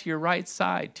fall to your right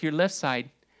side, to your left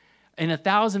side, and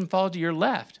 1,000 fall to your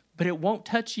left, but it won't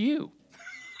touch you.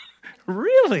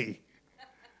 Really?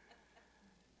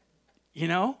 You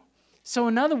know? So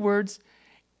in other words,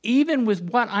 even with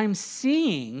what I'm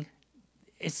seeing,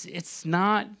 it's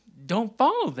not, don't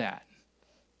follow that.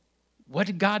 What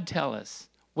did God tell us?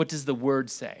 What does the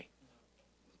word say?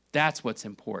 That's what's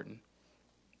important.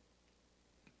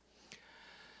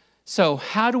 So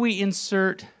how do we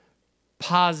insert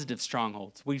positive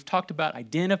strongholds? We've talked about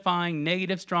identifying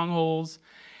negative strongholds.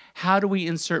 How do we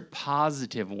insert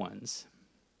positive ones?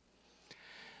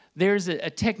 There's a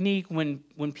technique when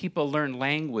people learn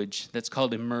language that's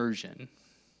called immersion.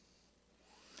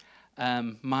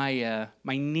 My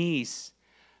niece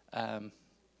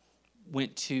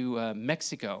went to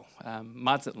Mexico,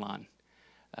 Mazatlan,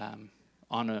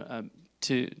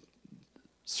 to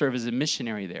serve as a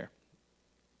missionary there.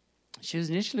 She was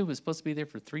supposed to be there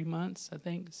for 3 months, I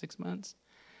think, 6 months.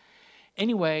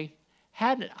 Anyway,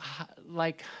 had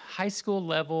like high school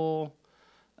level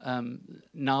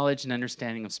knowledge and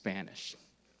understanding of Spanish.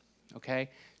 Okay?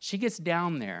 She gets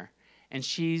down there and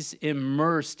she's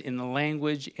immersed in the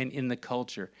language and in the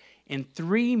culture. In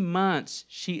 3 months,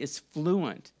 she is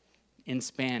fluent in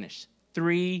Spanish.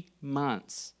 3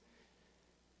 months.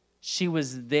 She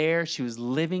was there. She was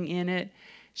living in it.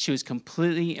 She was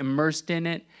completely immersed in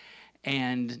it.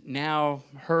 And now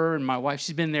her and my wife,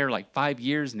 she's been there like 5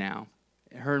 years now.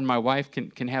 Her and my wife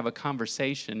can have a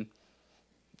conversation,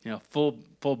 you know, full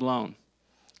blown.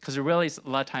 Because really, a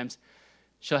lot of times,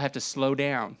 she'll have to slow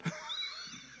down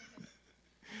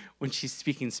when she's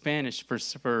speaking Spanish for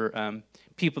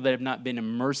people that have not been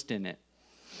immersed in it.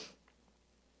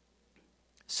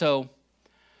 So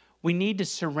we need to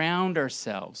surround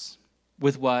ourselves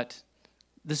with what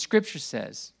the scripture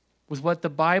says, with what the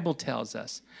Bible tells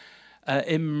us.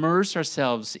 Immerse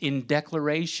ourselves in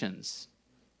declarations.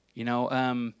 You know,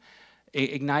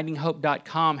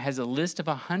 ignitinghope.com has a list of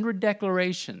 100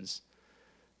 declarations,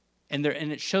 and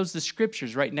it shows the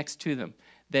scriptures right next to them.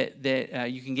 That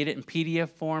you can get it in PDF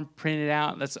form, print it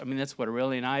out. That's what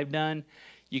Aurelia and I have done.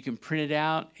 You can print it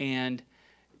out and,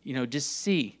 you know, just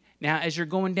see. Now, as you're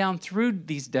going down through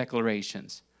these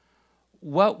declarations,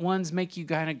 what ones make you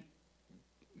kind of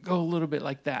go a little bit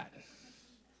like that?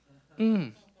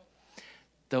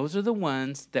 Those are the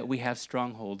ones that we have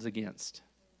strongholds against.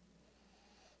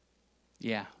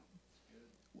 Yeah.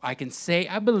 I can say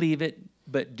I believe it,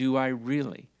 but do I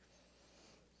really?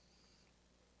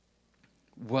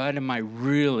 What am I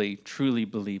really, truly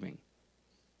believing?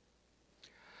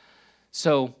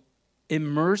 So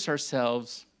immerse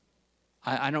ourselves.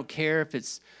 I don't care if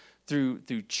it's through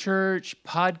church,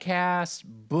 podcasts,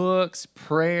 books,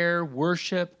 prayer,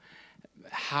 worship,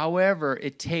 however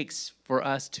it takes for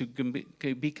us to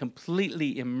be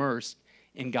completely immersed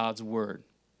in God's word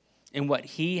and what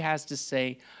he has to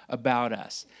say about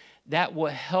us. That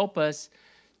will help us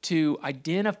to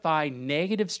identify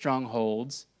negative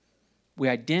strongholds. We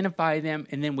identify them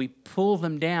and then we pull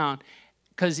them down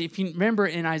Because if you remember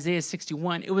in Isaiah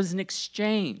 61, it was an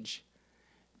exchange.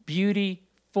 Beauty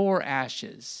for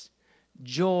ashes,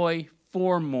 joy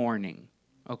for mourning,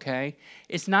 okay?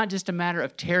 It's not just a matter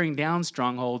of tearing down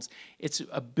strongholds. It's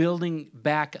a building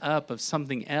back up of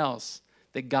something else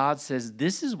that God says,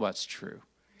 this is what's true.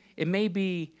 It may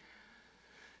be,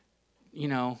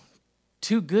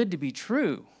 too good to be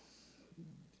true,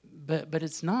 but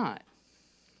it's not.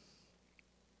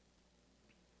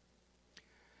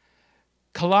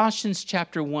 Colossians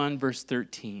chapter 1, verse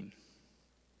 13.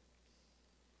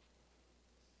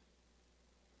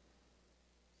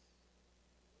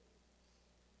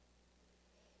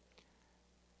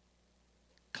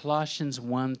 Colossians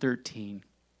 1:13.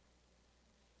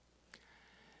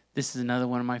 This is another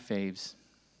one of my faves.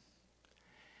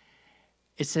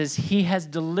 It says, He has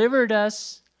delivered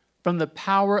us from the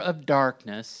power of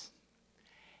darkness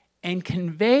and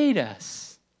conveyed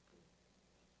us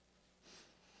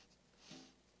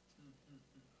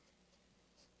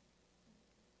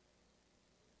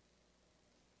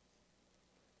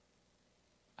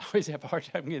I always have a hard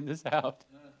time getting this out.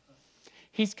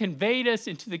 He's conveyed us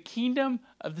into the kingdom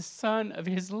of the Son of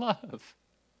His love.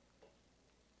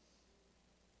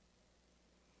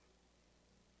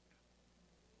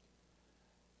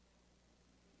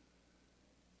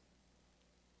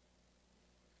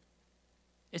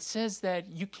 It says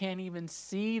that you can't even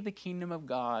see the kingdom of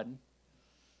God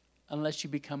unless you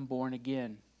become born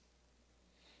again.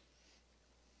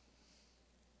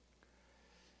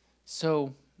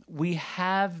 So we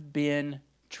have been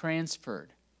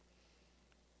transferred.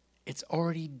 It's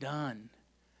already done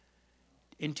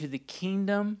into the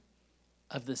kingdom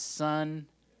of the Son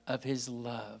of His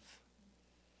love.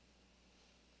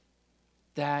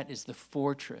 That is the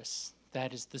fortress.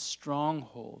 That is the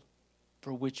stronghold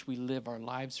for which we live our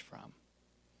lives from.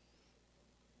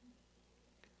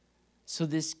 So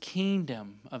this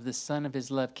kingdom of the Son of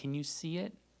His love, can you see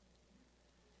it?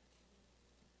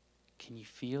 Can you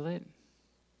feel it?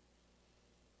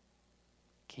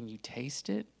 Can you taste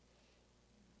it?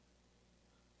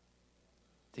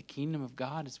 The kingdom of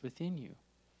God is within you.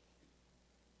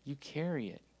 You carry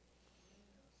it.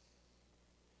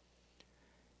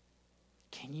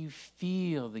 Can you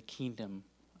feel the kingdom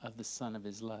of the Son of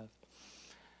His love?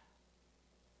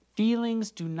 Feelings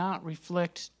do not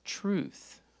reflect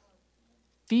truth.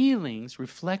 Feelings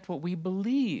reflect what we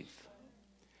believe.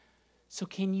 So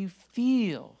can you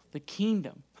feel the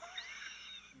kingdom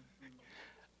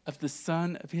of the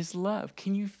Son of His love?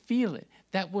 Can you feel it?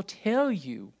 That will tell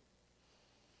you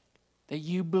that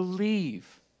you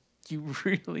believe. You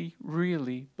really,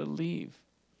 really believe.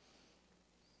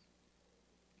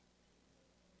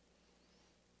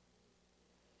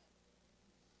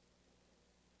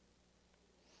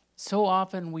 So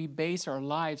often we base our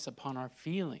lives upon our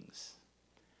feelings.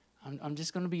 I'm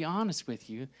just going to be honest with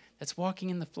you. That's walking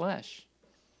in the flesh.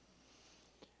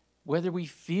 Whether we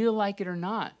feel like it or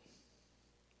not,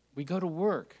 we go to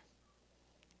work.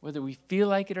 Whether we feel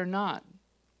like it or not,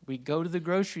 we go to the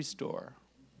grocery store.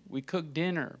 We cook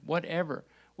dinner, whatever.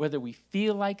 Whether we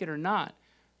feel like it or not,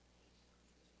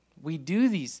 we do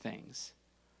these things.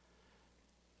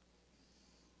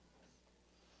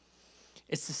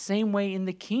 It's the same way in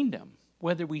the kingdom,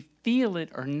 whether we feel it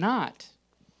or not.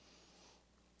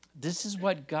 This is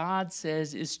what God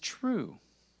says is true.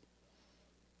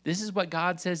 This is what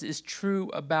God says is true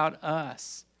about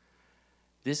us.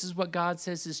 This is what God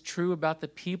says is true about the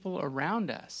people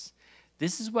around us.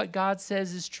 This is what God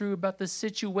says is true about the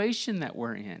situation that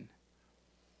we're in.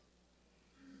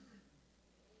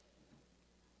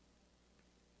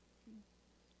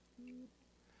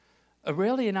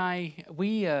 Aurelia and I,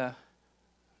 we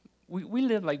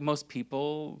live like most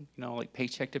people, like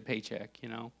paycheck to paycheck,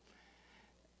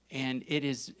 And it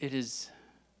is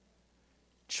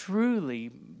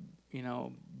truly,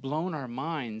 blown our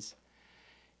minds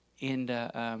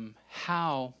into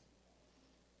how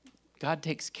God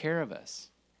takes care of us.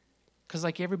 Because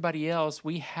like everybody else,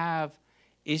 we have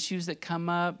issues that come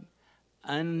up,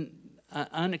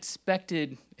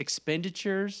 unexpected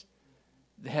expenditures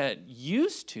that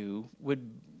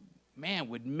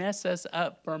would mess us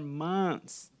up for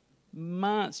months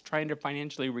trying to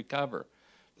financially recover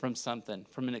from something,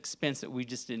 from an expense that we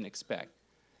just didn't expect.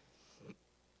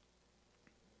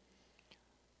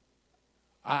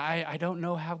 I don't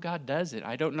know how God does it.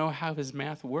 I don't know how His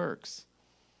math works.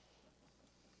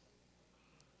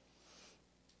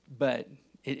 But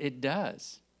it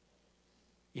does.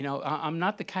 I'm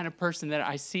not the kind of person that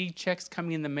I see checks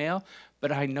coming in the mail,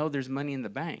 but I know there's money in the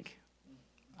bank.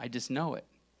 I just know it.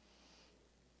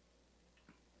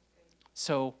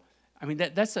 So,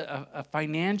 that's a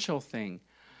financial thing.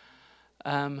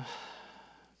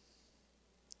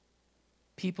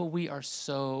 People, we are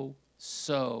so,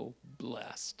 so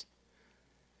blessed.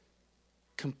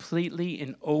 Completely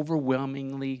and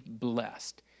overwhelmingly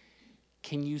blessed.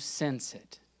 Can you sense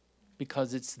it?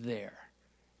 Because it's there.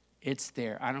 It's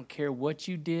there. I don't care what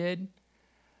you did,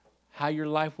 how your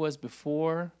life was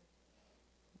before.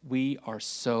 We are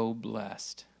so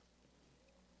blessed.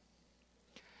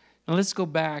 Now let's go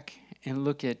back and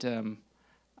look at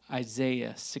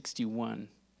Isaiah 61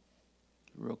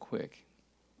 real quick.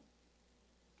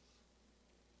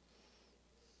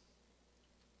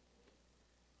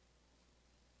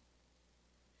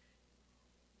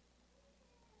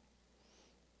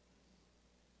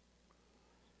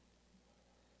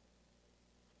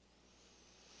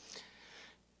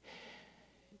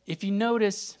 If you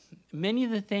notice, many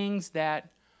of the things that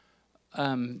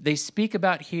they speak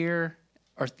about here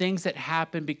are things that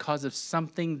happen because of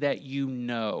something that you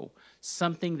know,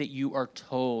 something that you are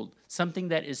told, something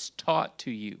that is taught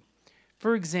to you.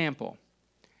 For example,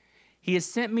 he has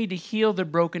sent me to heal the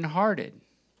brokenhearted,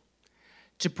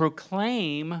 to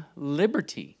proclaim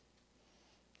liberty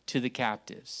to the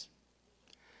captives,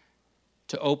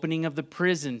 to opening of the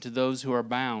prison to those who are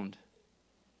bound,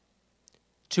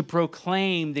 to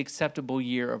proclaim the acceptable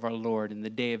year of our Lord and the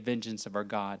day of vengeance of our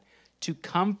God, to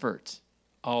comfort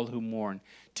all who mourn,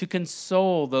 to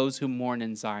console those who mourn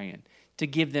in Zion, to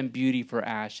give them beauty for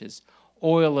ashes,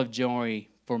 oil of joy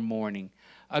for mourning,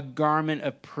 a garment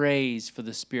of praise for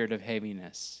the spirit of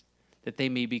heaviness, that they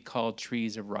may be called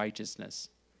trees of righteousness.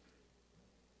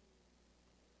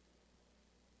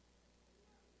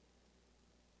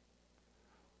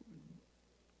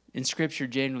 In Scripture,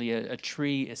 generally, a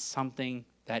tree is something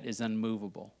that is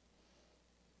unmovable.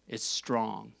 It's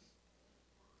strong.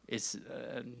 It's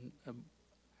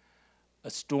a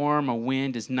storm, a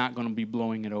wind is not going to be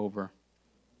blowing it over.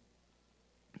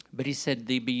 But he said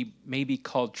they may be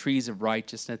called trees of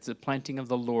righteousness, the planting of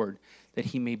the Lord, that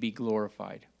he may be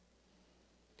glorified.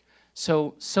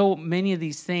 So many of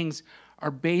these things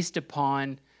are based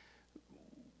upon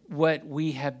what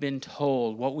we have been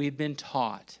told, what we've been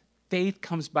taught. Faith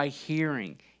comes by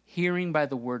hearing, hearing by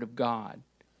the word of God.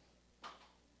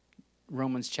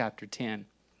 Romans chapter 10.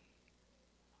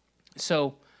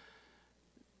 So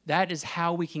that is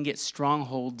how we can get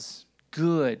strongholds,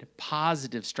 good,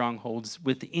 positive strongholds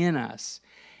within us,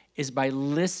 is by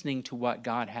listening to what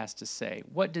God has to say.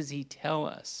 What does he tell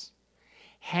us?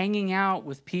 Hanging out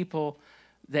with people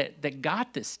that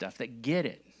got this stuff, that get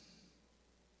it.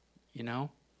 You know?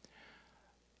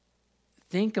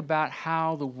 Think about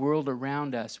how the world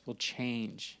around us will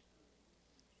change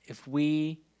if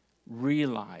we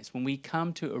realize, when we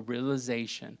come to a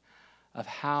realization of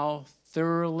how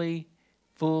thoroughly,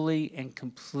 fully, and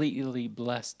completely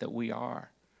blessed that we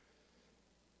are.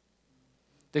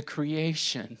 The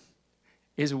creation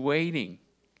is waiting.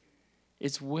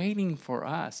 It's waiting for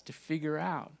us to figure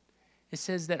out. It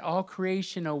says that all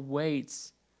creation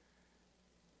awaits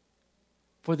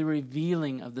for the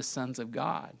revealing of the sons of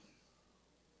God.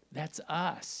 That's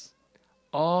us.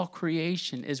 All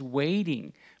creation is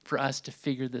waiting for us to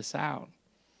figure this out,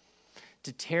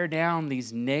 to tear down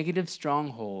these negative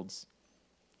strongholds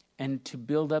and to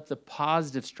build up the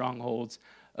positive strongholds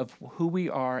of who we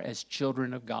are as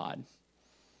children of God.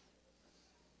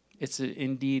 It's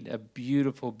indeed a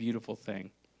beautiful, beautiful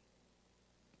thing.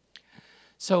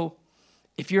 So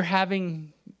if you're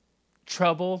having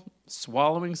trouble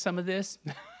swallowing some of this,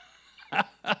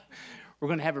 we're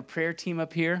going to have a prayer team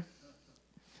up here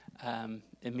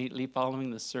immediately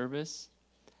following the service.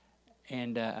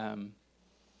 And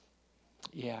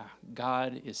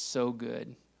God is so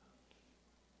good.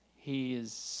 He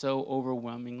is so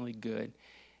overwhelmingly good.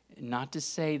 Not to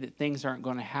say that things aren't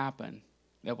going to happen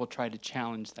that will try to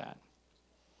challenge that.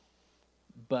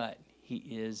 But he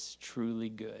is truly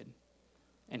good.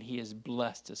 And he has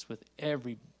blessed us with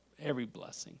every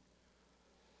blessing.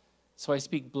 So I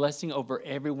speak blessing over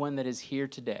everyone that is here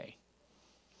today.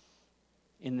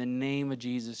 In the name of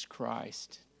Jesus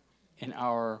Christ and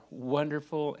our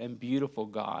wonderful and beautiful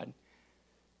God.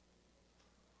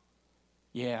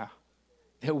 Yeah,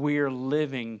 that we are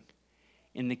living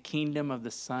in the kingdom of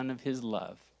the Son of his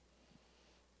love.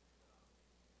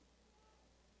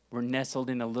 We're nestled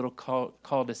in a little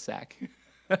cul-de-sac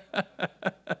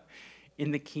in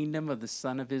the kingdom of the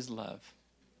Son of his love.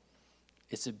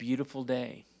 It's a beautiful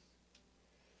day.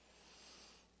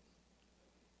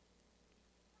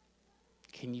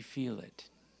 Can you feel it?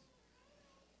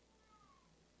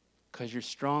 Because your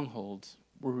strongholds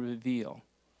will reveal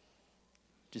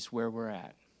just where we're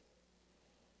at.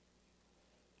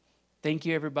 Thank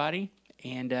you, everybody.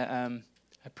 And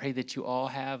I pray that you all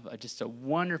have just a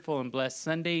wonderful and blessed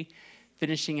Sunday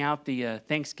finishing out the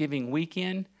Thanksgiving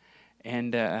weekend.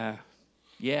 And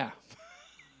yeah,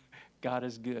 God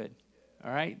is good.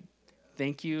 All right.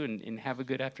 Thank you, and have a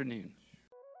good afternoon.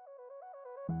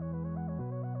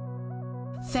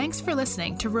 Thanks for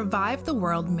listening to Revive the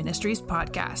World Ministries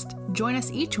podcast. Join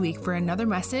us each week for another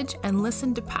message and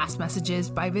listen to past messages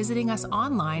by visiting us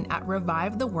online at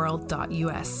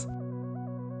revivetheworld.us.